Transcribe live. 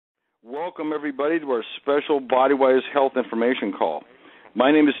Welcome, everybody, to our special BodyWise Health Information Call.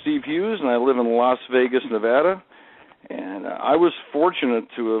 My name is Steve Hughes, and I live in Las Vegas, Nevada. And I was fortunate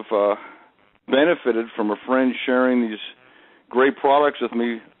to have benefited from a friend sharing these great products with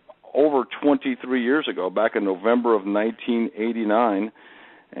me over 23 years ago, back in November of 1989.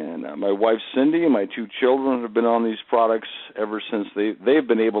 And my wife, Cindy, and my two children have been on these products ever since they've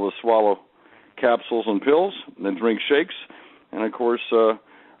been able to swallow capsules and pills and then drink shakes. And, of course,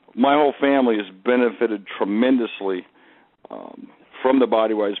 my whole family has benefited tremendously from the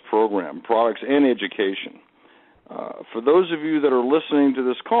BodyWise program, products and education. For those of you that are listening to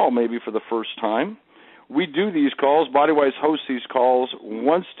this call, maybe for the first time, we do these calls. BodyWise hosts these calls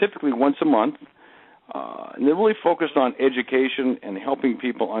typically once a month, and they're really focused on education and helping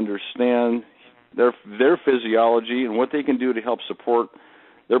people understand their physiology and what they can do to help support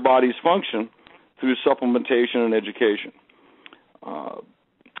their body's function through supplementation and education.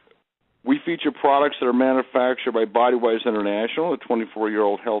 We feature products that are manufactured by BodyWise International, a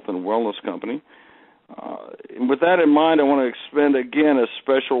 24-year-old health and wellness company. And with that in mind, I want to extend, again, a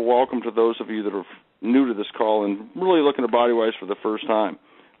special welcome to those of you that are new to this call and really looking at BodyWise for the first time.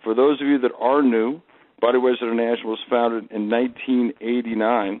 For those of you that are new, BodyWise International was founded in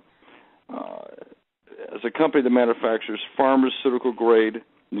 1989 as a company that manufactures pharmaceutical-grade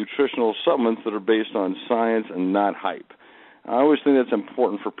nutritional supplements that are based on science and not hype. I always think that's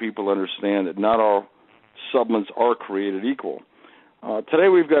important for people to understand that not all supplements are created equal. Today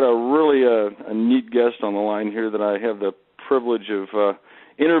we've got a neat guest on the line here that I have the privilege of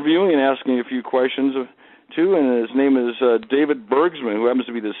interviewing and asking a few questions to, and his name is David Bergsma, who happens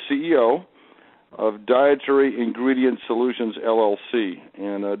to be the CEO of Dietary Ingredient Solutions, LLC.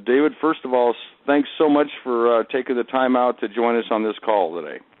 And David, first of all, thanks so much for taking the time out to join us on this call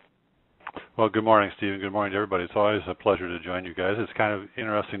today. Well, good morning, Steve, and good morning to everybody. It's always a pleasure to join you guys. It's kind of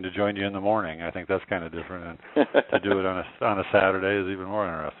interesting to join you in the morning. I think that's kind of different, and to do it on a Saturday is even more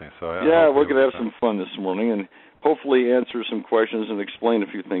interesting. So we're going to have some fun this morning and hopefully answer some questions and explain a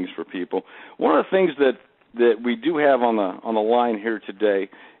few things for people. One of the things that we do have on the line here today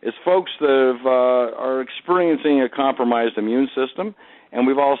is folks that are experiencing a compromised immune system, and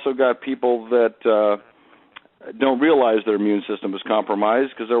we've also got people that don't realize their immune system is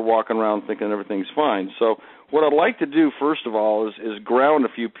compromised because they're walking around thinking everything's fine. So what I'd like to do, first of all, is ground a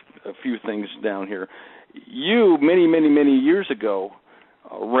few things down here. You, many, many, many years ago,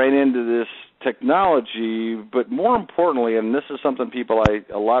 ran into this technology, but more importantly, and this is something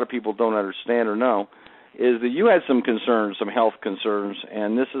a lot of people don't understand or know, is that you had some concerns, some health concerns,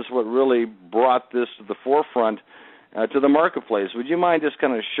 and this is what really brought this to the forefront to the marketplace. Would you mind just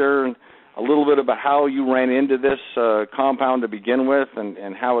kind of sharing a little bit about how you ran into this compound to begin with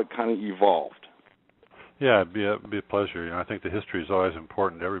and how it kind of evolved? Yeah, it'd be a pleasure. I think the history is always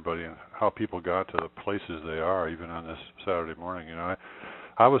important to everybody and how people got to the places they are, even on this Saturday morning.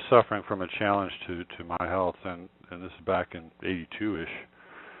 I was suffering from a challenge to my health, and this is back in 82-ish.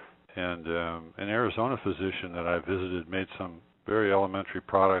 And an Arizona physician that I visited made some very elementary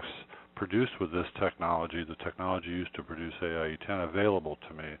products produced with this technology, the technology used to produce Aie10, available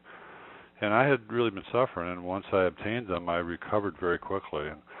to me. And I had really been suffering, and once I obtained them, I recovered very quickly.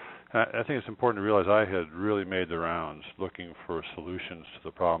 And I think it's important to realize I had really made the rounds looking for solutions to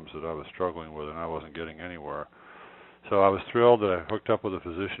the problems that I was struggling with, and I wasn't getting anywhere. So I was thrilled that I hooked up with a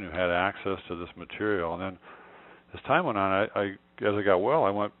physician who had access to this material. And then as time went on, as I got well, I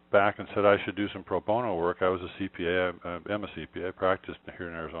went back and said I should do some pro bono work. I was a CPA. I'm a CPA. I practiced here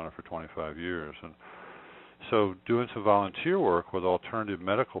in Arizona for 25 years. And so doing some volunteer work with alternative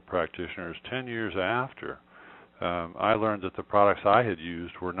medical practitioners 10 years after, I learned that the products I had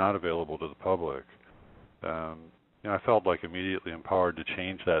used were not available to the public. I felt like immediately empowered to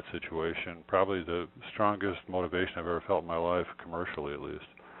change that situation, probably the strongest motivation I've ever felt in my life, commercially at least.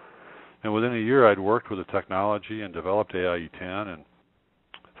 And within a year, I'd worked with the technology and developed Aie10 and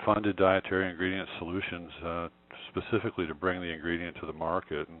funded Dietary Ingredient Solutions specifically to bring the ingredient to the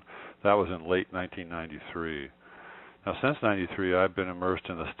market, and that was in late 1993. Now, since 93, I've been immersed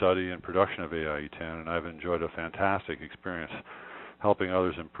in the study and production of Aie10, and I've enjoyed a fantastic experience helping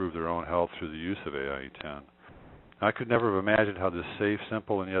others improve their own health through the use of Aie10. I could never have imagined how this safe,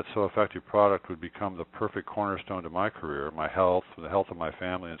 simple, and yet so effective product would become the perfect cornerstone to my career, my health, the health of my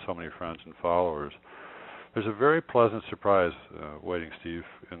family, and so many friends and followers. There's a very pleasant surprise waiting, Steve,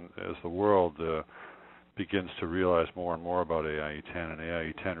 as the world begins to realize more and more about Aie10, and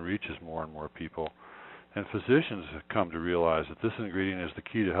Aie10 reaches more and more people. And physicians have come to realize that this ingredient is the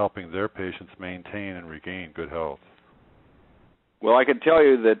key to helping their patients maintain and regain good health. Well, I can tell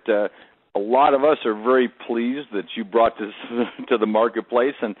you that a lot of us are very pleased that you brought this to the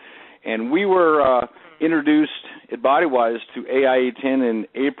marketplace, and And we were introduced at BodyWise to Aie10 in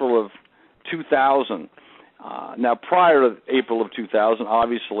April of 2000. Now, prior to April of 2000,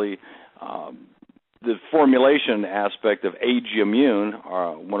 obviously, the formulation aspect of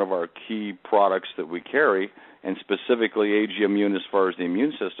Aie10, one of our key products that we carry, and specifically Aie10 as far as the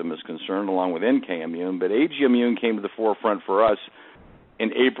immune system is concerned, along with NK Immune. But Aie10 came to the forefront for us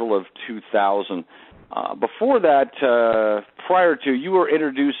in April of 2000. Before that, prior to, you were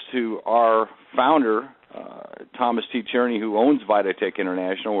introduced to our founder, Thomas T. Tierney, who owns Vitatech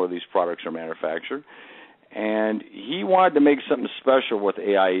International, where these products are manufactured. And he wanted to make something special with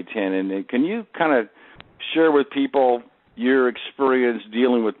Aie10. And can you kind of share with people your experience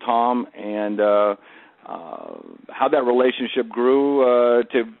dealing with Tom and how that relationship grew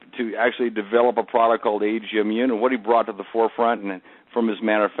to actually develop a product called Aie10 and what he brought to the forefront and from his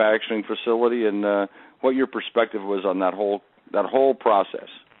manufacturing facility, and what your perspective was on that whole process?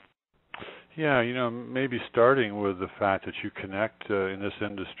 Yeah, maybe starting with the fact that you connect in this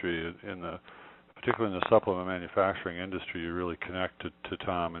industry, particularly in the supplement manufacturing industry, you really connected to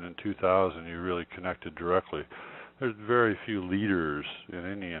Tom, and in 2000 you really connected directly. There's very few leaders in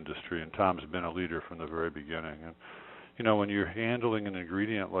any industry, and Tom's been a leader from the very beginning. And when you're handling an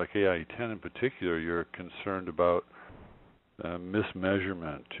ingredient like Aie10 in particular, you're concerned about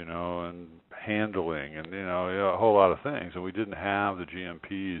mismeasurement, and handling, and a whole lot of things. And we didn't have the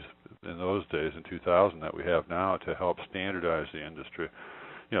GMPs in those days in 2000 that we have now to help standardize the industry.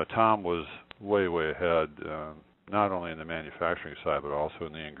 Tom was way ahead, not only in the manufacturing side, but also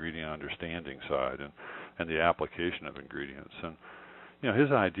in the ingredient understanding side and the application of ingredients. And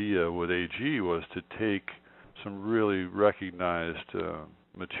his idea with AG was to take some really recognized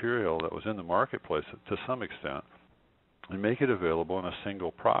material that was in the marketplace to some extent and make it available in a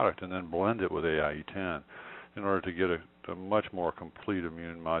single product, and then blend it with Aie10 in order to get a much more complete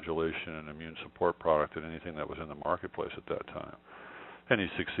immune modulation and immune support product than anything that was in the marketplace at that time. And he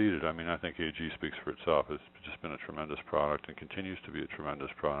succeeded. I mean, I think AG speaks for itself. It's just been a tremendous product and continues to be a tremendous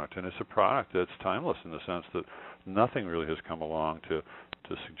product. And it's a product that's timeless in the sense that nothing really has come along to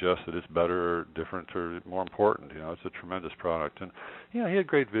suggest that it's better or different or more important. It's a tremendous product. And, he had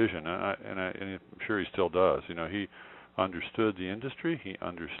great vision, and I'm sure he still does. He understood the industry. He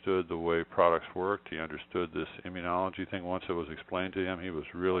understood the way products worked. He understood this immunology thing. Once it was explained to him, he was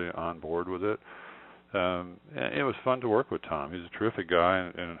really on board with it. It was fun to work with Tom. He's a terrific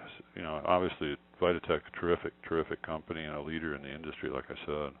guy, and obviously Vitatech, terrific company and a leader in the industry, like I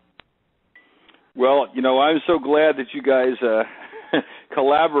said. Well, I'm so glad that you guys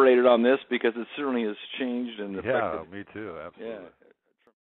collaborated on this, because it certainly has changed and affected. Yeah, me too, absolutely. Yeah.